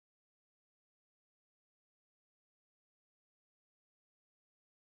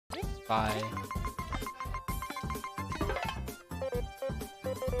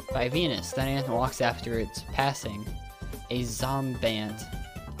by Venus. That anthem walks after its passing. A zombant.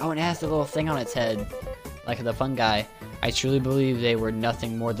 Oh, and it has the little thing on its head, like the fun guy. I truly believe they were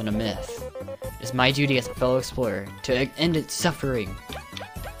nothing more than a myth. It is my duty as a fellow explorer to end its suffering.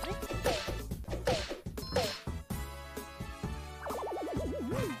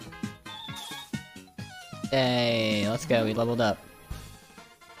 Hey, let's go. We leveled up.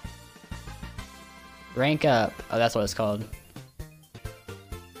 Rank up. Oh, that's what it's called.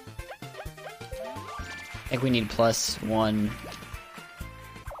 I think we need +1.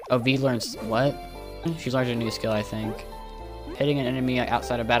 Oh, V learns what? She's learned a new skill, I think. Hitting an enemy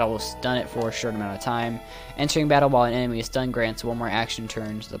outside of battle will stun it for a short amount of time. Entering battle while an enemy is stunned grants 1 more action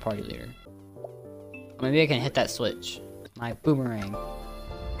turn to the party leader. Maybe I can hit that switch. My boomerang.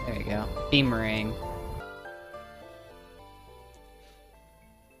 There you go. Beamerang.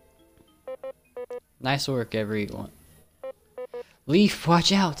 Nice work, everyone. Leaf,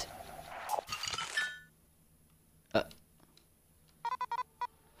 watch out!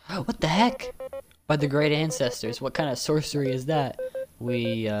 What the heck? By the great ancestors, what kind of sorcery is that?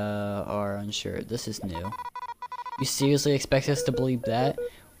 We are unsure. This is new. You seriously expect us to believe that?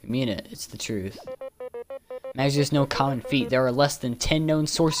 We mean it. It's the truth. Magic is no common feat. There are less than 10 known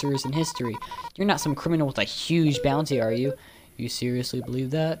sorcerers in history. You're not some criminal with a huge bounty, are you? You seriously believe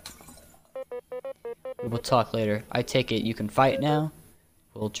that? We will talk later. I take it you can fight now?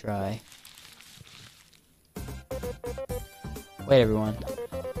 We'll try. Wait, everyone.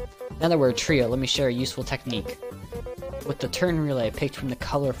 Now that we're a trio, let me share a useful technique. With the turn relay picked from the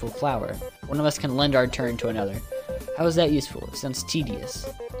colorful flower, one of us can lend our turn to another. How is that useful? It sounds tedious.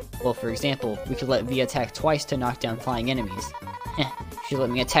 Well, for example, we could let V attack twice to knock down flying enemies. Heh, you should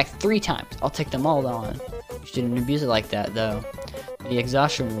let me attack 3 times. I'll take them all on. You shouldn't abuse it like that, though. The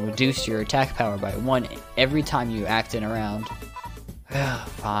exhaustion will reduce your attack power by 1 every time you act in a round.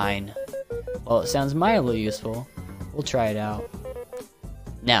 Fine. Well, it sounds mildly useful. We'll try it out.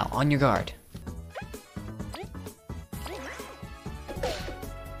 Now, on your guard.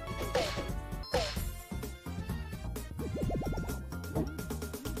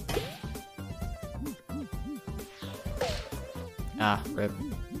 Ah, rip.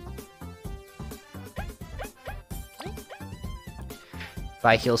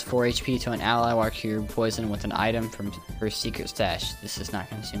 Vi heals 4 HP to an ally while cured poison with an item from her secret stash. This is not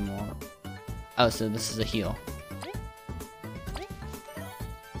consume more. Oh, so this is a heal.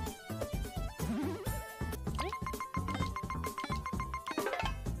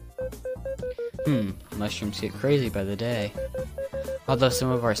 Mushrooms get crazy by the day. Although some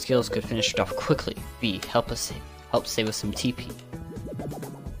of our skills could finish it off quickly. V, help save us some TP.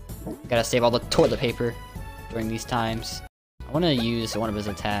 Gotta save all the toilet paper during these times. I want to use one of his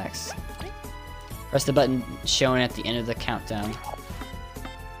attacks. Press the button shown at the end of the countdown.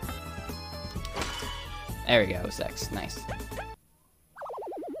 There we go, it's X. Nice.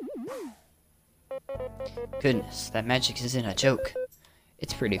 Goodness, that magic isn't a joke.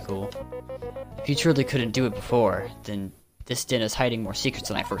 It's pretty cool. If you truly couldn't do it before, then this den is hiding more secrets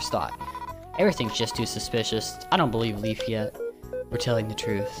than I first thought. Everything's just too suspicious. I don't believe Leaf yet. We're telling the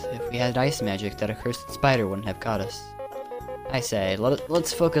truth. If we had ice magic, that accursed spider wouldn't have caught us. I say,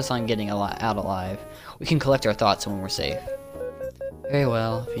 let's focus on getting out alive. We can collect our thoughts when we're safe. Very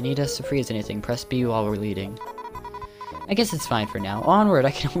well. If you need us to freeze anything, press B while we're leading. I guess it's fine for now. Onward,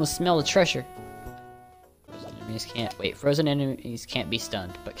 I can almost smell the treasure. Frozen enemies can't be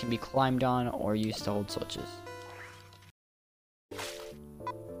stunned, but can be climbed on or used to hold switches.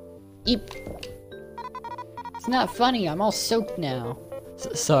 Eep. It's not funny, I'm all soaked now.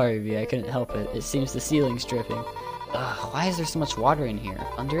 Sorry, V, I couldn't help it. It seems the ceiling's dripping. Ugh, why is there so much water in here?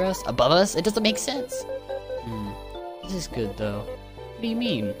 Under us? Above us? It doesn't make sense. This is good, though. What do you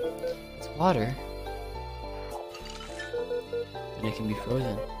mean? It's water. Then it can be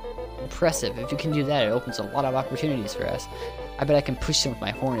frozen. Impressive. If you can do that, it opens a lot of opportunities for us. I bet I can push them with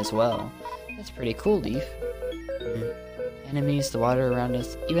my horn as well. That's pretty cool, Leaf. Enemies, the water around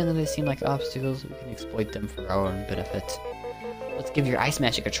us, even though they seem like obstacles, we can exploit them for our own benefit. Let's give your ice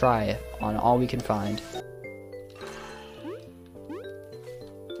magic a try on all we can find.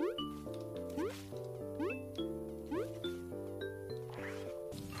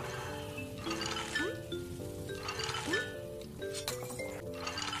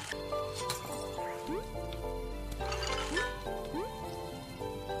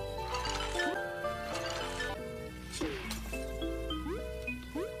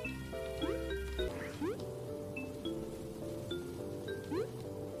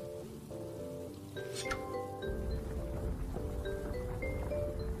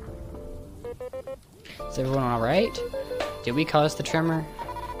 Is everyone alright? Did we cause the tremor?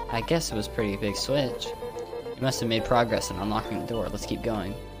 I guess it was a pretty big switch. We must have made progress in unlocking the door. Let's keep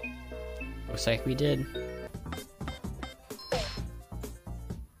going. Looks like we did.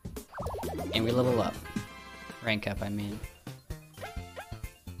 And we level up. Rank up, I mean.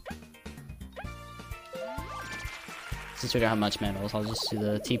 Since we don't have much medals, I'll just do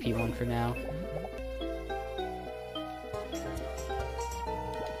the TP one for now.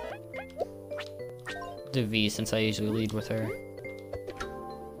 Do V since I usually lead with her.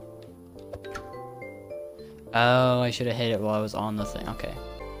 Oh, I should have hit it while I was on the thing. Okay.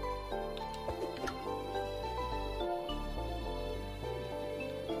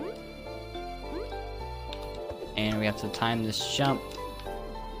 And we have to time this jump.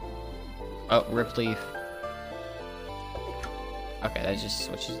 Oh, rip leaf. Okay, that just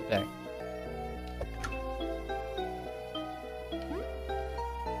switches it back.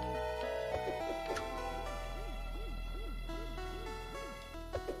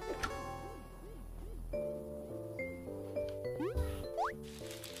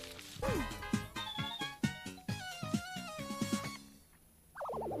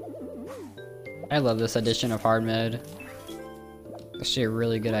 I love this edition of hard mode. It's actually a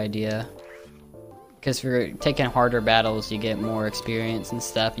really good idea. Because if you're taking harder battles, you get more experience and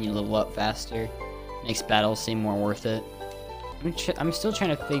stuff, and you level up faster. Makes battles seem more worth it. I'm still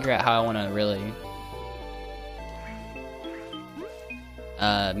trying to figure out how I want to really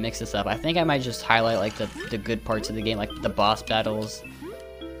mix this up. I think I might just highlight like the good parts of the game, like the boss battles,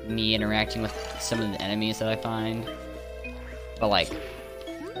 me interacting with some of the enemies that I find, but like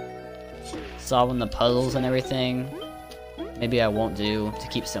solving the puzzles and everything, maybe I won't do to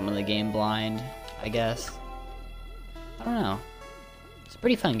keep some of the game blind, I guess. I don't know. It's a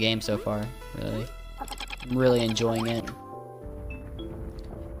pretty fun game so far, really. I'm really enjoying it.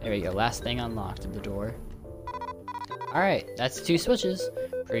 There we go, last thing unlocked at the door. Alright, that's 2 switches.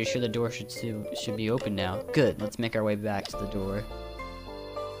 Pretty sure the door should be open now. Good, let's make our way back to the door.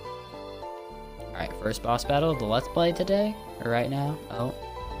 Alright, first boss battle, the Let's Play today, or right now. Oh.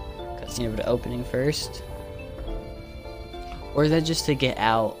 Cutscene of the opening first. Or is that just to get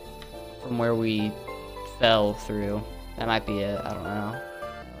out from where we fell through? That might be it, I don't know.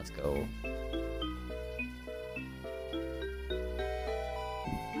 Let's go.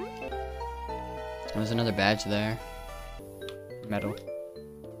 There's another badge there. Metal.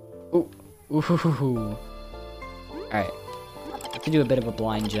 Ooh. Ooh. Alright. I have to do a bit of a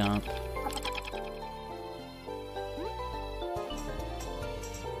blind jump.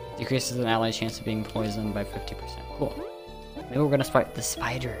 Decreases an ally's chance of being poisoned by 50%. Cool. Maybe we're gonna fight the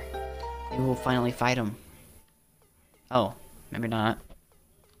spider. Maybe we'll finally fight him. Oh, maybe not.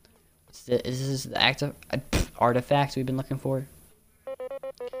 Is this the artifact we've been looking for?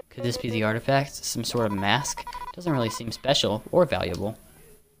 Could this be the artifact? Some sort of mask? Doesn't really seem special or valuable.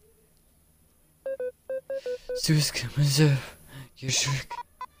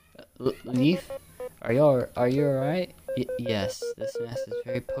 Leaf? Are you alright? Yes, this mask is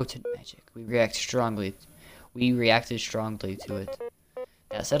very potent magic. We reacted strongly to it.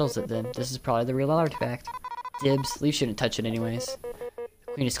 That settles it then. This is probably the real artifact. Dibs. Leaf shouldn't touch it anyways.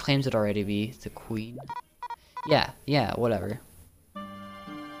 The queen just claims it already, V. The queen? Yeah, whatever.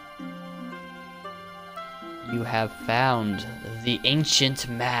 You have found the ancient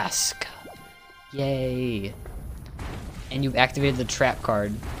mask. Yay. And you've activated the trap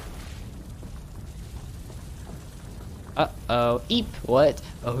card. Uh-oh. Eep. What?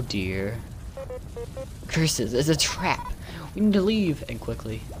 Oh dear. Curses. It's a trap. We need to leave. And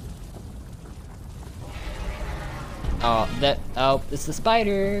quickly. Oh, it's the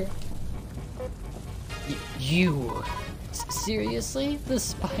spider. You. Seriously? The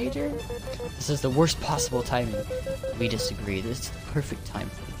spider? This is the worst possible timing. We disagree. This is the perfect time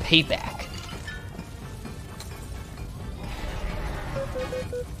for payback.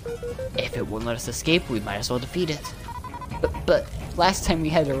 If it won't let us escape, we might as well defeat it. But last time we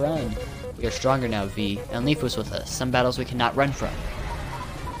had to run. We are stronger now, V, and Leaf was with us. Some battles we cannot run from.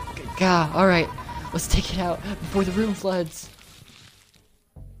 Gah, alright. Let's take it out before the room floods.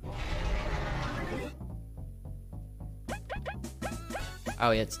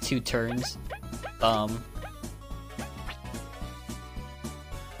 Oh yeah, it's 2 turns.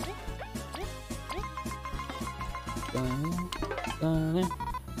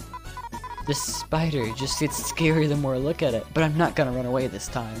 This spider just gets scarier the more I look at it, but I'm not gonna run away this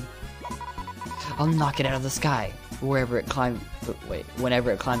time. I'll knock it out of the sky, wherever it climbs. Wait, whenever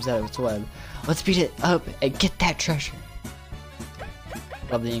it climbs out of its web. Let's beat it up and get that treasure.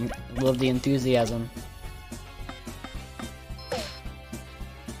 Love the enthusiasm.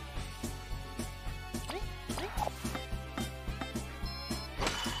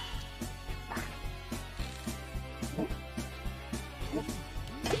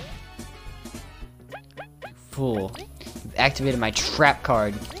 Fool. You've activated my trap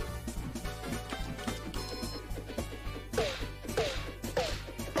card.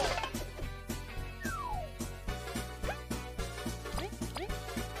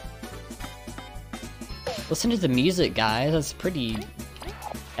 Listen to the music, guys. That's pretty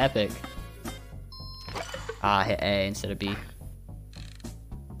epic. Ah, I hit A instead of B.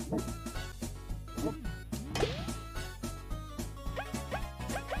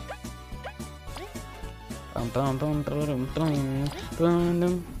 Bum bum bum bum bum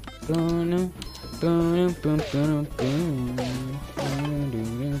bum bum bum bum.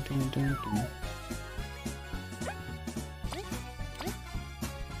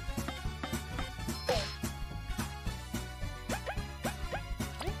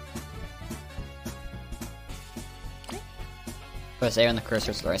 Press A on the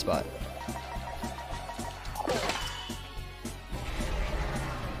cursor to the right spot.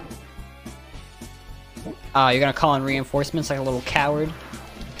 You're gonna call in reinforcements like a little coward?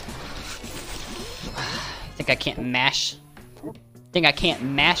 Think I can't mash? Think I can't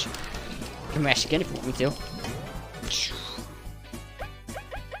mash? I can mash again if you want me to.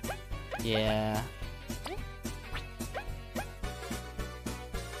 Yeah.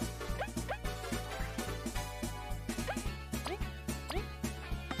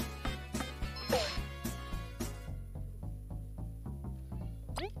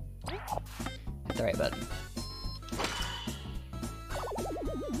 Hit the right button.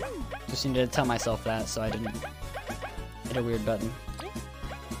 Just needed to tell myself that so I didn't hit a weird button.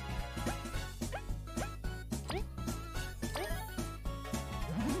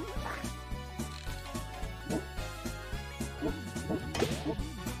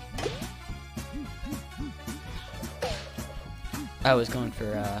 I was going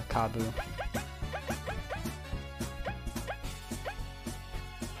for Kabu.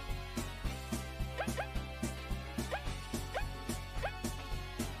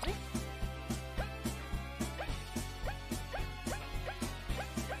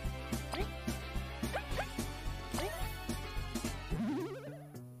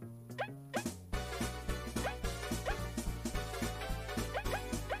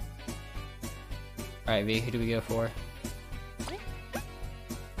 Alright, V, who do we go for?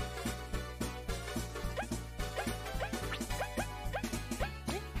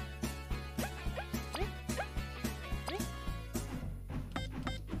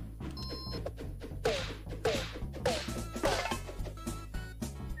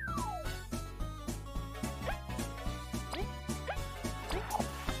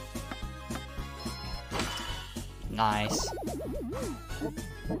 Nice.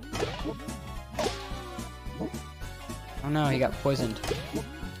 Oh no, he got poisoned.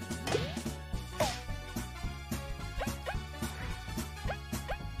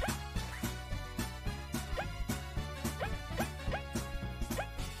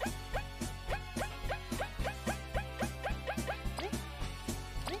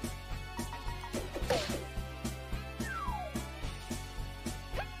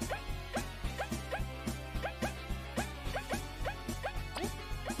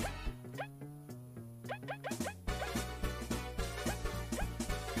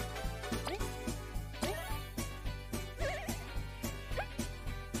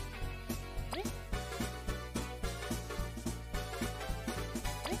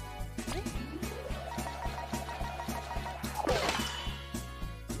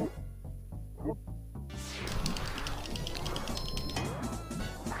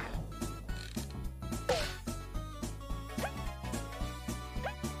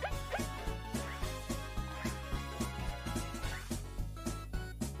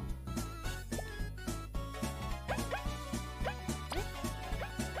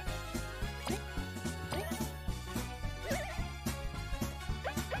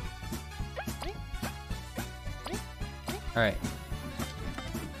 Alright.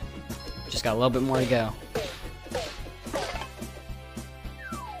 Just got a little bit more to go.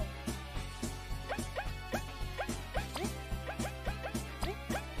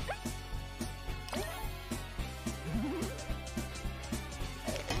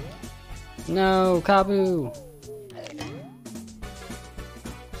 No, Kabu!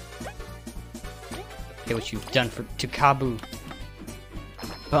 Okay, what you've done to Kabu.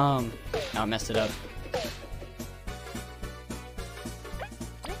 Bum. Oh, I messed it up.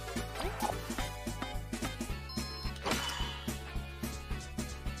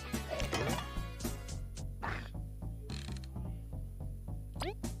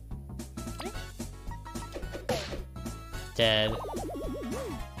 Dead.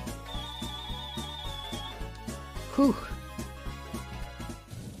 Whew.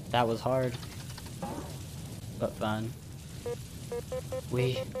 That was hard. but fun.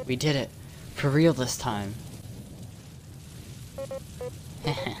 We did it. For real this time.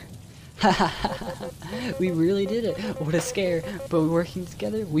 We really did it. What a scare. But working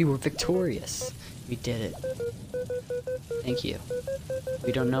together, we were victorious. We did it. Thank you.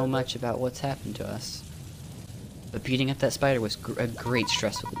 We don't know much about what's happened to us. But beating up that spider was a great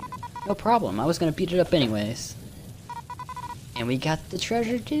stress relief. No problem. I was gonna beat it up anyways. And we got the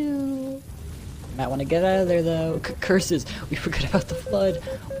treasure too. Might want to get out of there though. Curses! We forgot about the flood.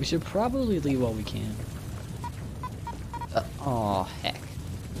 We should probably leave while we can. Oh heck.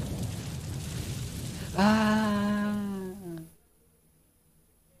 Ah!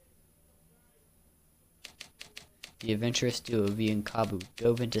 The adventurous duo V and Kabu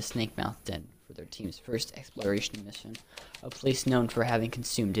dove into Snakemouth Den for their team's first exploration mission, a place known for having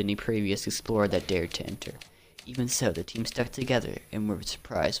consumed any previous explorer that dared to enter. Even so, the team stuck together and were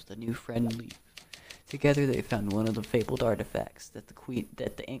surprised with a new friend, Leaf. Together, they found one of the fabled artifacts that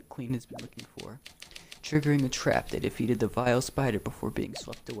the Ant Queen has been looking for. Triggering a trap, they defeated the vile spider before being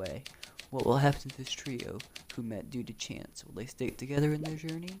swept away. What will happen to this trio, who met due to chance? Will they stick together in their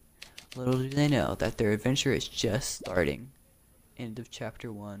journey? Little do they know that their adventure is just starting. End of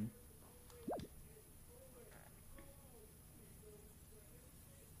chapter 1.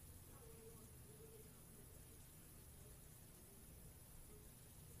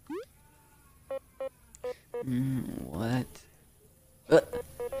 What?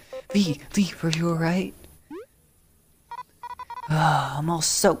 Leaf, are you alright? I'm all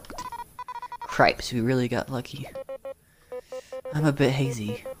soaked. Cripes, we really got lucky. I'm a bit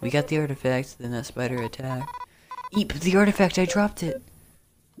hazy. We got the artifact, then that spider attacked. Eep, the artifact, I dropped it!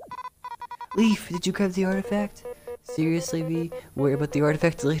 Leaf, did you grab the artifact? Seriously, V? Worry about the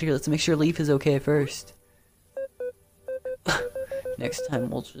artifact later, let's make sure Leaf is okay first. Next time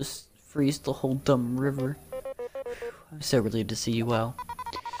we'll just freeze the whole dumb river. I'm so relieved to see you well.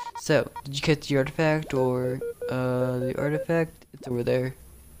 So, did you catch the artifact, or, the artifact? It's over there.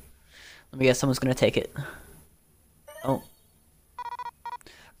 Let me guess, someone's gonna take it. Oh.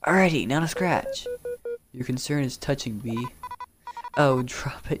 Alrighty, now to scratch. Your concern is touching, V. Oh,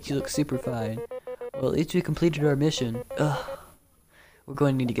 drop it, you look super fine. Well, at least we completed our mission. Ugh. We're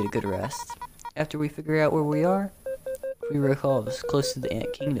going to need to get a good rest. After we figure out where we are, if we recall, it's close to the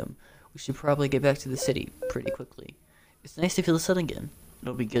Ant Kingdom. We should probably get back to the city pretty quickly. It's nice to feel the sun again.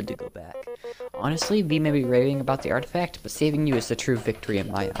 It'll be good to go back. Honestly, V may be raving about the artifact, but saving you is the true victory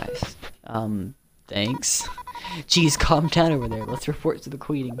in my eyes. Thanks. Jeez, calm down over there. Let's report to the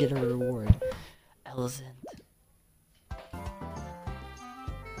queen and get her reward. Elizant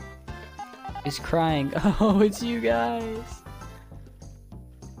is crying. Oh, it's you guys.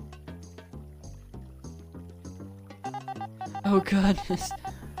 Oh goodness.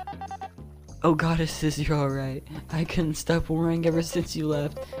 Oh goddesses, you're alright. I couldn't stop worrying ever since you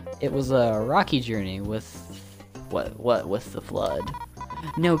left. It was a rocky journey with with the flood.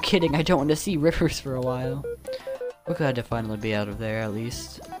 No kidding, I don't want to see rivers for a while. We're glad to finally be out of there, at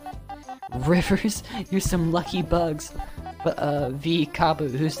least. Rivers? You're some lucky bugs. But, V, Kabu,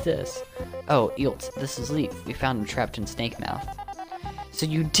 who's this? Oh, Eelt, this is Leaf. We found him trapped in Snakemouth. So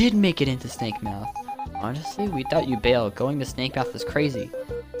you did make it into Snakemouth. Honestly, we thought you bailed. Going to Snakemouth was crazy.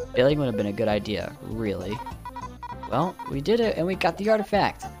 Bailing would have been a good idea, really. Well, we did it, and we got the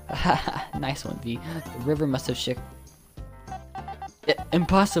artifact. Haha, nice one, V. The river must have shook.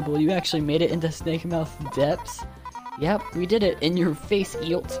 Impossible, you actually made it into Snakemouth depths? Yep, we did it. In your face,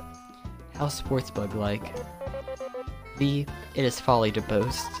 Eelt. How sportsbug-like. V, it is folly to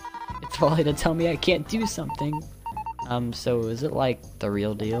boast. It's folly to tell me I can't do something. So is it like the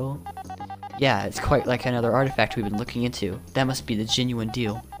real deal? Yeah, it's quite like another artifact we've been looking into. That must be the genuine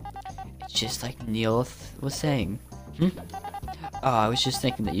deal. It's just like Neil was saying. Oh, I was just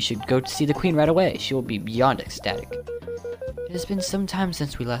thinking that you should go see the queen right away. She will be beyond ecstatic. It has been some time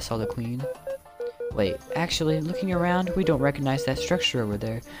since we last saw the queen. Wait, actually, looking around, we don't recognize that structure over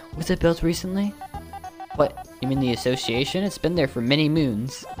there. Was it built recently? What, you mean the association? It's been there for many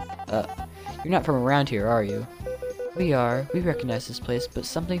moons. You're not from around here, are you? We are. We recognize this place, but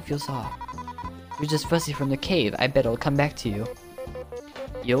something feels off. You're just fussy from the cave. I bet it'll come back to you.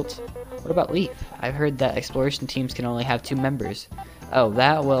 Yilt, what about Leaf? I've heard that exploration teams can only have 2 members. Oh,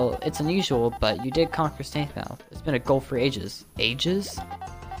 that? Well, it's unusual, but you did conquer Snakemouth. It's been a goal for ages. Ages?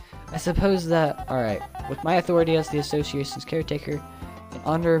 I suppose that... Alright, with my authority as the association's caretaker, in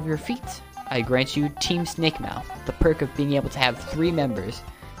honor of your feat, I grant you Team Snakemouth, the perk of being able to have 3 members.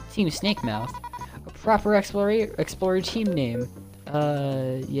 Team Snakemouth? A proper explorer team name.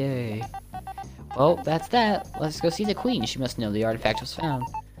 Yay. Well, that's that. Let's go see the queen. She must know the artifact was found.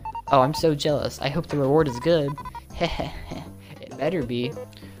 Oh, I'm so jealous. I hope the reward is good. It better be.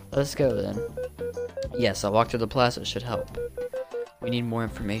 Let's go then. Yes, I'll walk to the plaza. It should help. We need more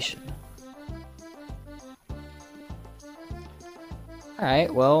information.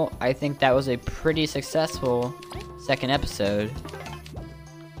 Alright, well, I think that was a pretty successful second episode.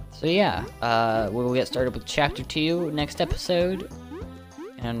 So yeah, we'll get started with Chapter 2 next episode.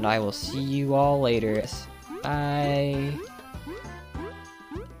 And I will see you all later. Bye.